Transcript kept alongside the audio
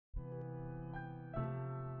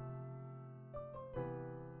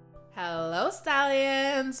Hello,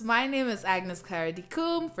 stallions! My name is Agnes Clara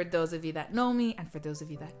Dicum, for those of you that know me, and for those of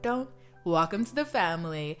you that don't, welcome to the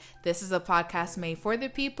family. This is a podcast made for the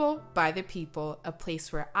people, by the people, a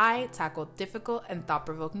place where I tackle difficult and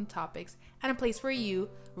thought-provoking topics, and a place where you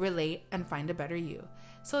relate and find a better you.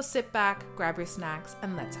 So sit back, grab your snacks,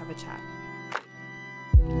 and let's have a chat.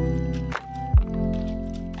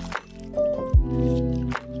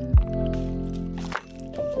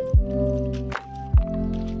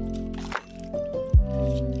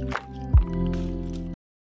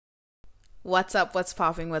 What's up? What's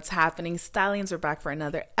popping? What's happening? Stallions are back for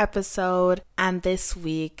another episode, and this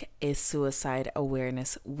week is Suicide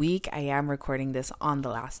Awareness Week. I am recording this on the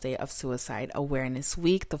last day of Suicide Awareness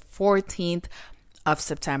Week, the 14th of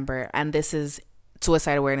September, and this is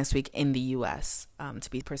Suicide Awareness Week in the US, to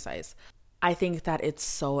be precise. I think that it's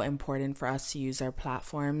so important for us to use our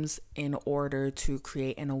platforms in order to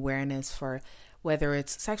create an awareness for whether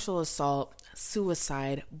it's sexual assault,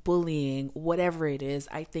 suicide, bullying, whatever it is.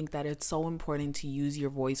 I think that it's so important to use your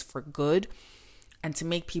voice for good and to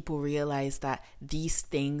make people realize that these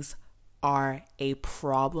things are a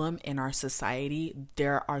problem in our society.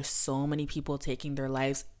 There are so many people taking their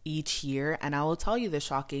lives each year, and I will tell you the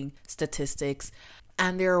shocking statistics.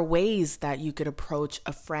 And there are ways that you could approach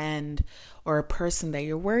a friend or a person that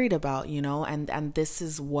you're worried about, and this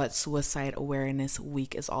is what Suicide Awareness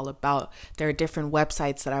Week is all about. There are different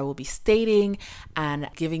websites that I will be stating and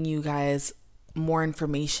giving you guys more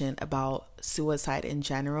information about suicide in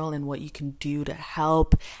general and what you can do to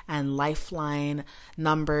help, and lifeline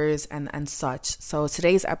numbers and such. So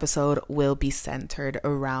today's episode will be centered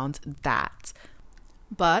around that.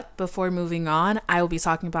 But before moving on, I will be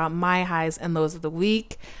talking about my highs and lows of the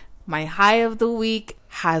week. My high of the week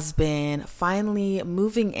has been finally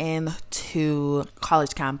moving in to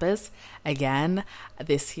college campus again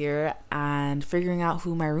this year and figuring out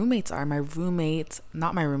who my roommates are. My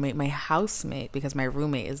housemate, because my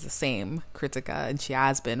roommate is the same, Kritika, and she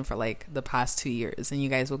has been for like the past 2 years, and you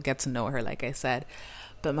guys will get to know her, like I said.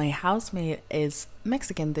 But my housemate is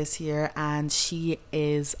Mexican this year, and she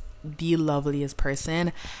is the loveliest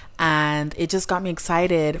person, and it just got me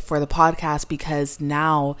excited for the podcast because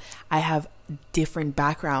now I have different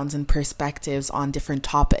backgrounds and perspectives on different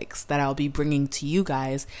topics that I'll be bringing to you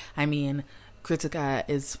guys. I mean, Kritika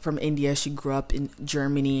is from India. She grew up in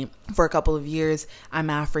Germany for a couple of years.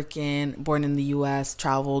 I'm African, born in the US,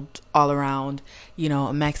 traveled all around,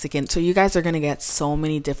 Mexican. So you guys are going to get so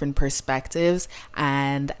many different perspectives,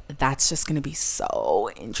 and that's just going to be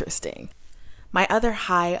so interesting. My other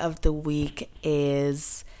high of the week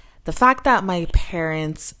is the fact that my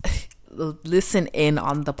parents listen in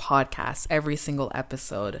on the podcast every single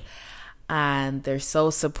episode, and they're so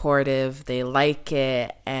supportive. They like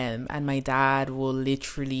it, and my dad will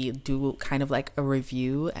literally do kind of like a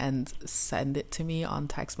review and send it to me on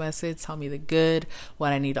text message, tell me the good,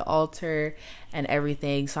 what I need to alter, and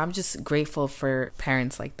everything. So I'm just grateful for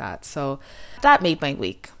parents like that. So that made my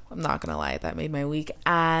week. I'm not gonna lie, that made my week.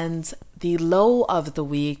 And the low of the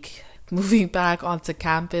week, moving back onto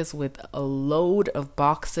campus with a load of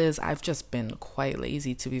boxes. I've just been quite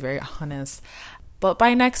lazy, to be very honest. But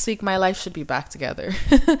by next week, my life should be back together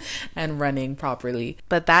and running properly.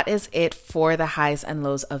 But that is it for the highs and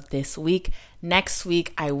lows of this week. Next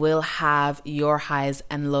week, I will have your highs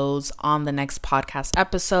and lows on the next podcast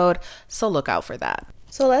episode, so look out for that.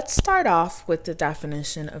 So let's start off with the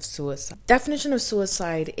definition of suicide. Definition of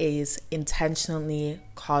suicide is intentionally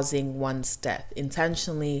causing one's death,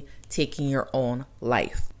 intentionally taking your own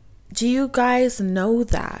life. Do you guys know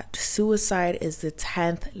that suicide is the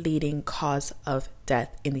 10th leading cause of death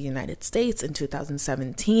in the United States? In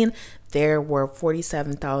 2017, there were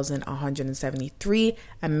 47,173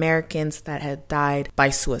 Americans that had died by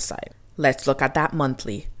suicide. Let's look at that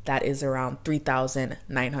monthly. That is around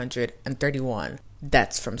 3,931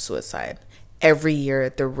 deaths from suicide. Every year,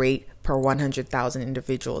 the rate per 100,000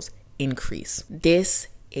 individuals increase. This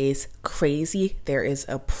is crazy. There is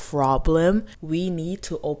a problem. We need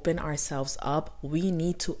to open ourselves up. We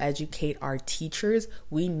need to educate our teachers.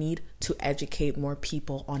 We need to educate more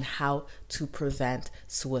people on how to prevent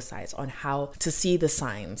suicides, on how to see the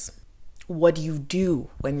signs. What do you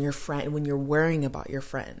do when you're worrying about your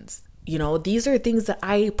friends? These are things that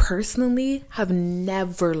I personally have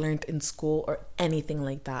never learned in school or anything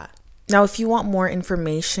like that. Now, if you want more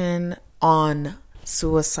information on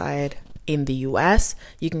suicide in the US,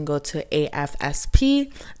 you can go to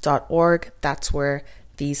afsp.org. That's where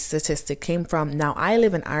these statistics came from. Now, I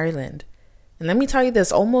live in Ireland, and let me tell you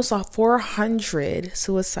this, almost 400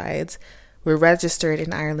 suicides were registered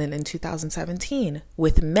in Ireland in 2017,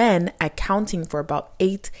 with men accounting for about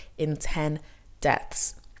 8 in 10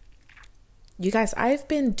 deaths. You guys, I've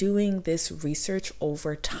been doing this research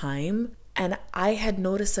over time, and I had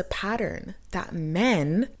noticed a pattern that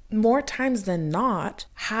men, more times than not,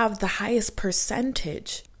 have the highest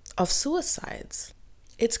percentage of suicides.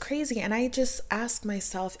 It's crazy. And I just ask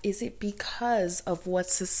myself, is it because of what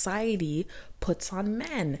society puts on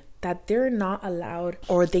men? That they're not allowed,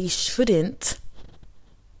 or they shouldn't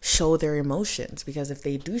show their emotions? Because if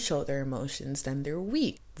they do show their emotions, then they're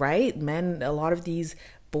weak, right? Men, a lot of these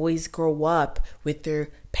boys grow up with their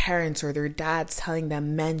parents or their dads telling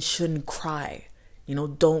them men shouldn't cry.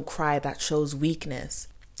 Don't cry, that shows weakness.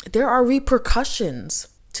 There are repercussions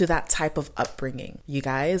to that type of upbringing, you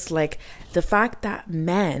guys. Like the fact that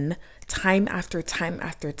men, time after time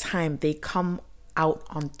after time, they come out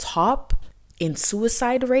on top in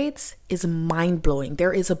suicide rates is mind-blowing.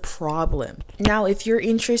 There is a problem. Now, if you're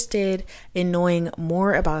interested in knowing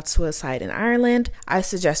more about suicide in Ireland, I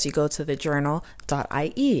suggest you go to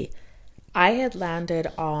thejournal.ie. I had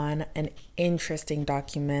landed on an interesting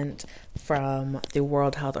document from the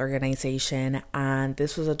World Health Organization, and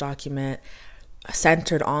this was a document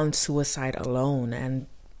centered on suicide alone and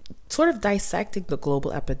sort of dissecting the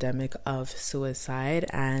global epidemic of suicide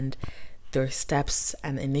and their steps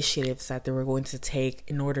and initiatives that they were going to take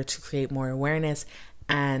in order to create more awareness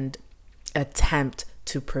and attempt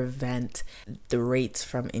to prevent the rates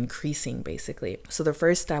from increasing, basically. So the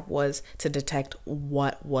first step was to detect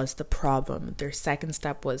what was the problem. Their second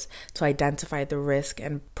step was to identify the risk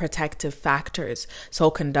and protective factors.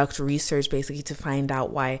 So conduct research basically to find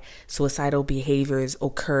out why suicidal behaviors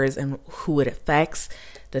occurs and who it affects.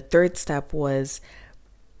 The third step was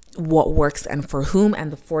what works and for whom.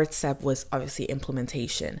 And the fourth step was obviously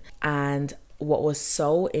implementation. And what was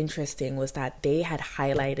so interesting was that they had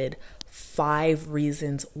highlighted 5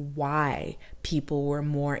 reasons why people were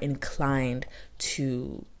more inclined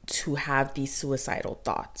to have these suicidal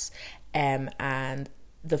thoughts. And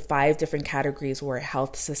the 5 different categories were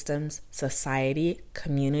health systems, society,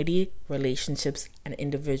 community, relationships, and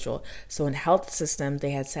individual. So in health system,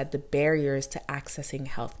 they had said the barriers to accessing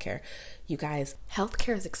healthcare. You guys,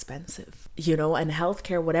 healthcare is expensive, and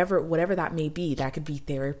healthcare, whatever that may be, that could be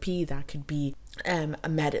therapy, that could be a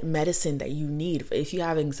medicine that you need. If you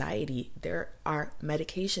have anxiety, there are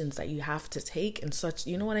medications that you have to take and such,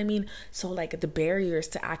 you know what I mean? So like the barriers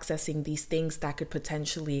to accessing these things that could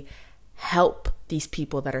potentially help these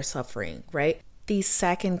people that are suffering, right? The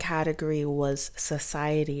second category was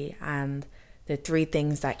society, and the 3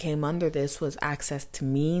 things that came under this was access to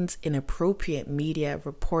means, inappropriate media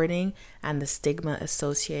reporting, and the stigma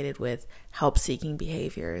associated with help-seeking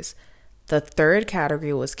behaviors. The third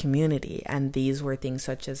category was community, and these were things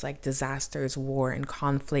such as like disasters, war and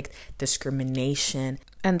conflict, discrimination.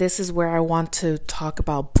 And this is where I want to talk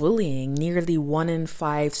about bullying. Nearly 1 in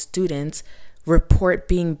 5 students report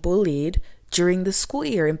being bullied during the school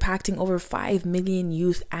year, impacting over 5 million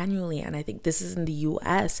youth annually. And I think this is in the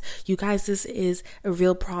US. You guys, this is a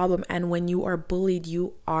real problem. And when you are bullied,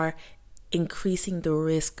 you are increasing the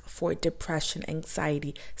risk for depression,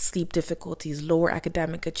 anxiety, sleep difficulties, lower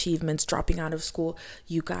academic achievements, dropping out of school.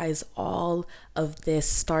 You guys, all of this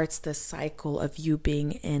starts the cycle of you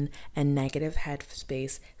being in a negative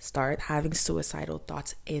headspace, start having suicidal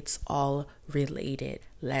thoughts. It's all related.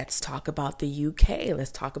 Let's talk about the UK.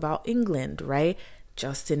 Let's talk about England, right?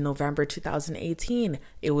 Just in November 2018,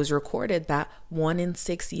 it was recorded that 1 in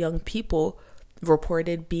 6 young people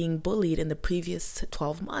reported being bullied in the previous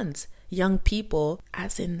 12 months. Young people,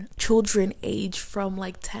 as in children aged from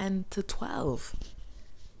like 10 to 12.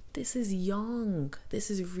 This is young.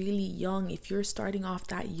 This is really young. If you're starting off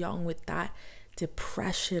that young with that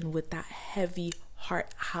depression, with that heavy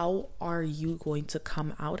heart, how are you going to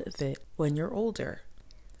come out of it when you're older?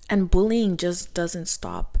 And bullying just doesn't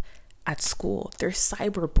stop at school. There's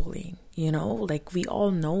cyberbullying, like we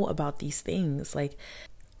all know about these things. Like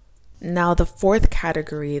now the 4th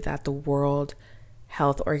category that the World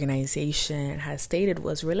Health Organization has stated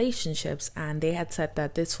was relationships, and they had said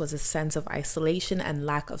that this was a sense of isolation and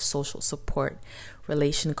lack of social support,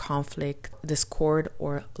 relation conflict, discord,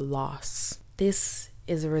 or loss. This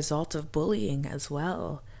is a result of bullying as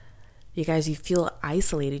well. You guys, you feel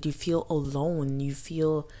isolated, you feel alone, you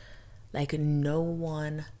feel like no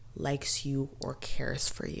one likes you or cares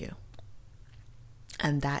for you.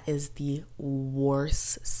 And that is the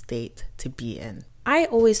worst state to be in. I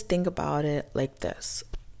always think about it like this.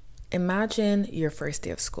 Imagine your first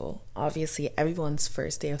day of school. Obviously, everyone's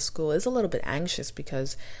first day of school is a little bit anxious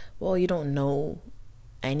because, well, you don't know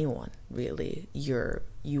anyone really.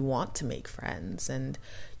 You want to make friends and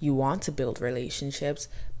you want to build relationships,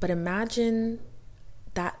 but imagine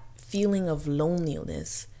that feeling of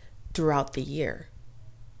loneliness throughout the year.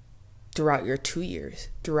 throughout your 2 years,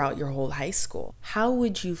 throughout your whole high school? How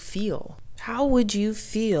would you feel? How would you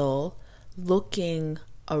feel looking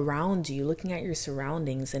around you, looking at your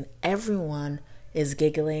surroundings, and everyone is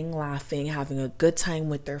giggling, laughing, having a good time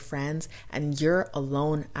with their friends, and you're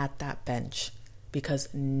alone at that bench because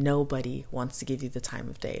nobody wants to give you the time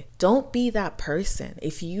of day? Don't be that person.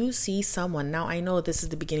 If you see someone, now I know this is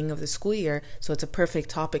the beginning of the school year, so it's a perfect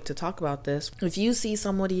topic to talk about this. If you see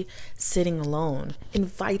somebody sitting alone,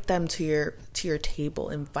 invite them to your table,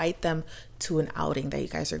 invite them to an outing that you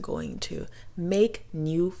guys are going to. Make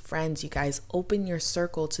new friends, you guys. Open your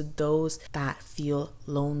circle to those that feel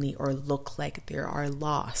lonely or look like they are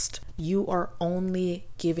lost. You are only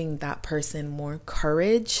giving that person more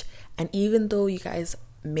courage. And even though you guys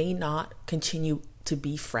may not continue to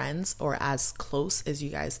be friends or as close as you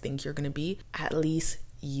guys think you're going to be, at least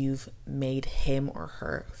you've made him or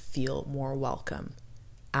her feel more welcome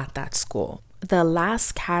at that school. The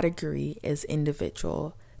last category is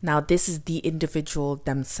individual. Now, this is the individual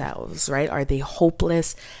themselves, right? Are they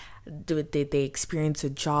hopeless? Did they experience a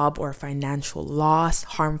job or financial loss,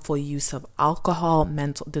 harmful use of alcohol,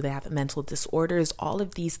 do they have mental disorders? All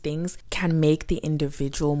of these things can make the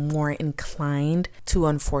individual more inclined to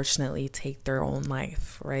unfortunately take their own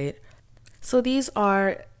life, right? So these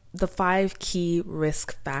are the 5 key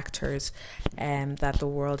risk factors that the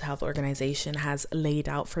World Health Organization has laid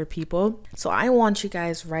out for people. So I want you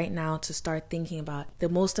guys right now to start thinking about the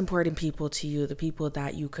most important people to you, the people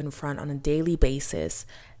that you confront on a daily basis.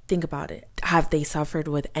 Think about it. Have they suffered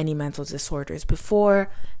with any mental disorders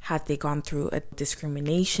before? Have they gone through a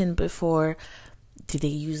discrimination before? Do they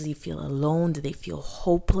usually feel alone? Do they feel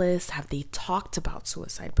hopeless? Have they talked about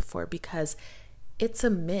suicide before? Because it's a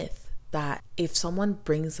myth that if someone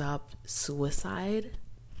brings up suicide,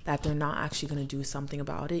 that they're not actually going to do something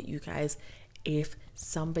about it. You guys, if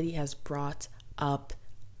somebody has brought up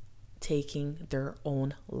taking their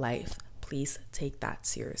own life, please take that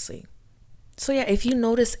seriously. So yeah, if you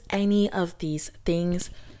notice any of these things,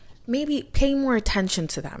 maybe pay more attention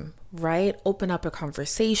to them, right? Open up a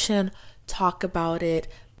conversation, talk about it,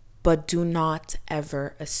 but do not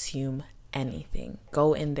ever assume anything.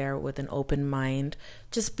 Go in there with an open mind.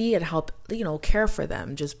 Just be and help, care for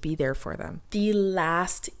them. Just be there for them. The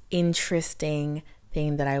last interesting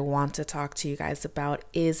thing that I want to talk to you guys about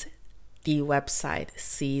is the website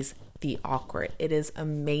Seize the Awkward. It is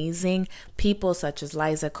amazing. People such as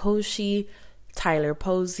Liza Koshy, Tyler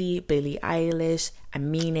Posey, Billie Eilish,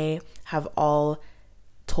 Amine have all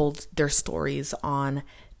told their stories on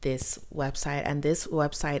this website, and this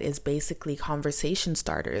website is basically conversation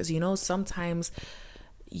starters. Sometimes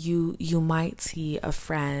you might see a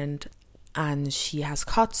friend and she has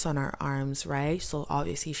cuts on her arms, right? So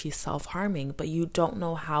obviously she's self-harming, but you don't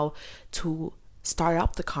know how to start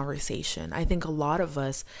up the conversation. I think a lot of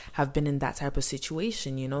us have been in that type of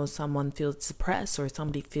situation. Someone feels depressed or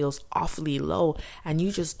somebody feels awfully low, and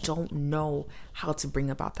you just don't know how to bring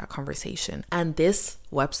about that conversation. And this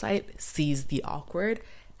website, Seize the Awkward,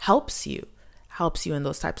 helps you in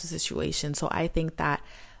those types of situations. So I think that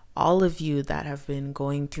all of you that have been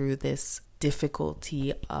going through this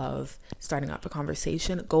difficulty of starting up a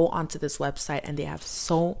conversation, go onto this website, and they have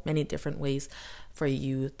so many different ways for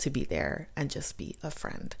you to be there and just be a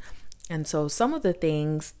friend. And so some of the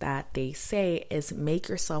things that they say is make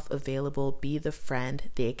yourself available, be the friend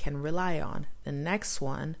they can rely on. The next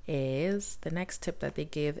tip that they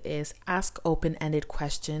give is ask open-ended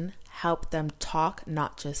question, help them talk,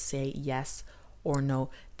 not just say yes or no.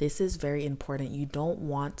 This is very important. You don't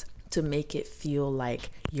want to make it feel like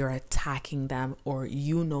you're attacking them or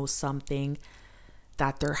something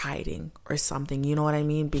that they're hiding or something. You know what I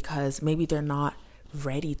mean? Because maybe they're not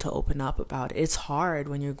ready to open up about it. It's hard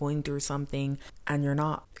when you're going through something and you're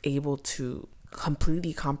not able to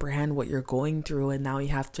completely comprehend what you're going through, and now you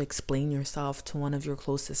have to explain yourself to one of your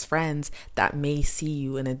closest friends that may see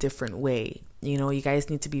you in a different way. You guys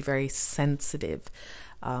need to be very sensitive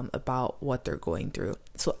about what they're going through.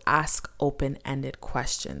 So ask open-ended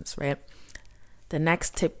questions, right? The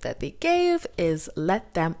next tip that they gave is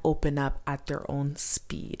let them open up at their own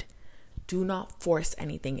speed. Do not force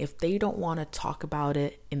anything. If they don't want to talk about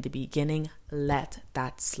it in the beginning, let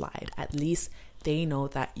that slide. At least they know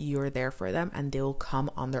that you're there for them and they'll come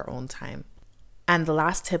on their own time. And the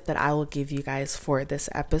last tip that I will give you guys for this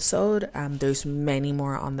episode, there's many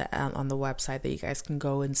more on the website that you guys can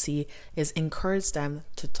go and see, is encourage them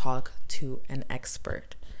to talk to an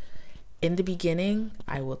expert. In the beginning,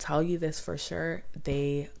 I will tell you this for sure,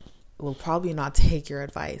 they will probably not take your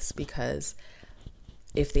advice, because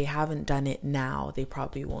if they haven't done it now, they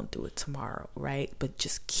probably won't do it tomorrow, right? But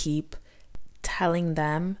just keep telling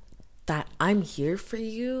them that I'm here for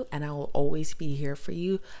you and I will always be here for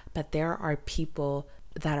you, but there are people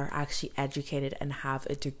that are actually educated and have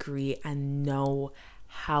a degree and know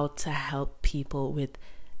how to help people with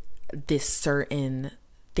this certain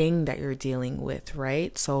thing that you're dealing with,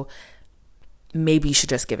 right? So maybe you should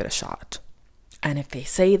just give it a shot. And if they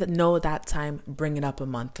say that no that time, bring it up a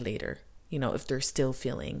month later, if they're still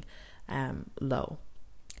feeling low.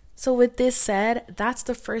 So with this said, that's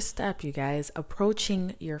the first step, you guys.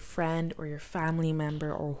 Approaching your friend or your family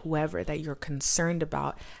member or whoever that you're concerned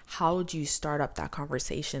about. How do you start up that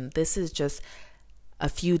conversation? This is just a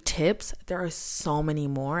few tips. There are so many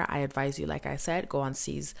more. I advise you, like I said, go on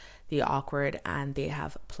Seize the Awkward and they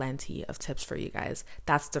have plenty of tips for you guys.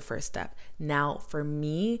 That's the first step. Now, for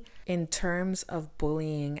me, in terms of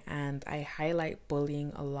bullying, and I highlight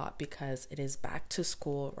bullying a lot because it is back to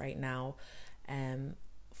school right now.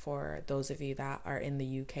 For those of you that are in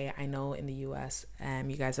the UK, I know in the US,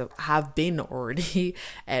 you guys have been already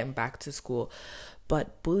back to school,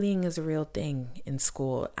 but bullying is a real thing in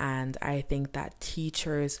school. And I think that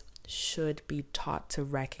teachers should be taught to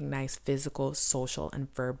recognize physical, social,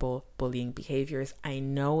 and verbal bullying behaviors. I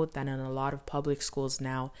know that in a lot of public schools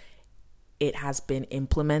now, it has been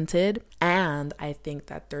implemented, and I think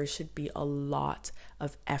that there should be a lot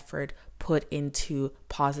of effort put into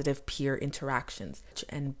positive peer interactions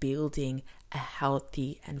and building a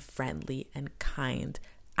healthy and friendly and kind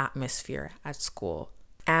atmosphere at school.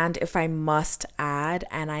 And if I must add,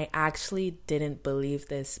 and I actually didn't believe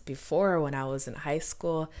this before when I was in high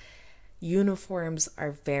school, uniforms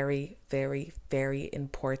are very, very, very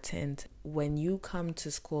important. When you come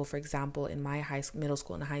to school, for example, in my middle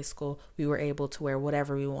school and high school, we were able to wear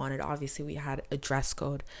whatever we wanted. Obviously, we had a dress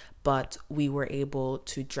code, but we were able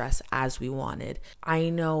to dress as we wanted. I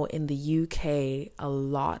know in the UK, a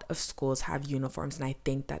lot of schools have uniforms, and I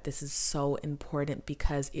think that this is so important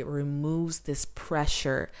because it removes this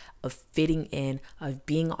pressure of fitting in, of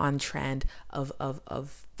being on trend, of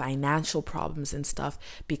financial problems and stuff.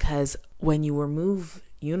 Because when you remove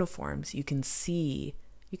uniforms, you can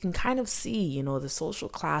kind of see, the social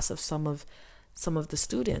class of some of the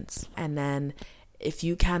students. And then if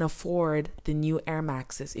you can't afford the new Air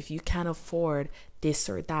Maxes, if you can't afford this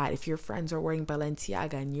or that, if your friends are wearing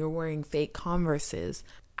Balenciaga and you're wearing fake Converses,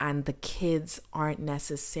 and the kids aren't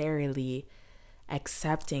necessarily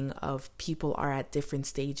accepting of people are at different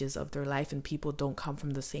stages of their life and people don't come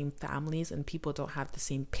from the same families and people don't have the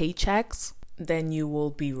same paychecks, then you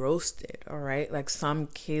will be roasted, all right? Like, some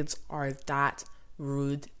kids are that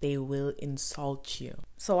rude, they will insult you.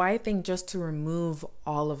 So I think just to remove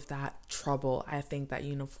all of that trouble, I think that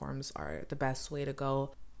uniforms are the best way to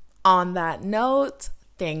go. On that note,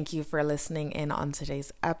 thank you for listening in on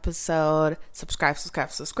today's episode.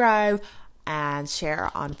 Subscribe, and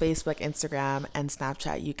share on Facebook, Instagram, and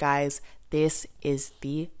Snapchat. You guys, this is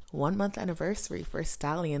the 1 month anniversary for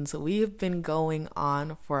Stallions. We've been going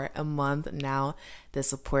on for a month now. The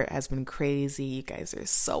support has been crazy. You guys are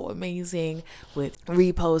so amazing with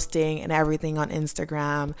reposting and everything on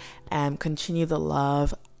Instagram, and continue the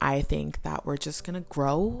love. I think that we're just gonna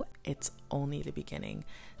grow. It's only the beginning.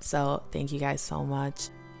 So thank you guys so much,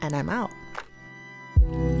 and I'm out.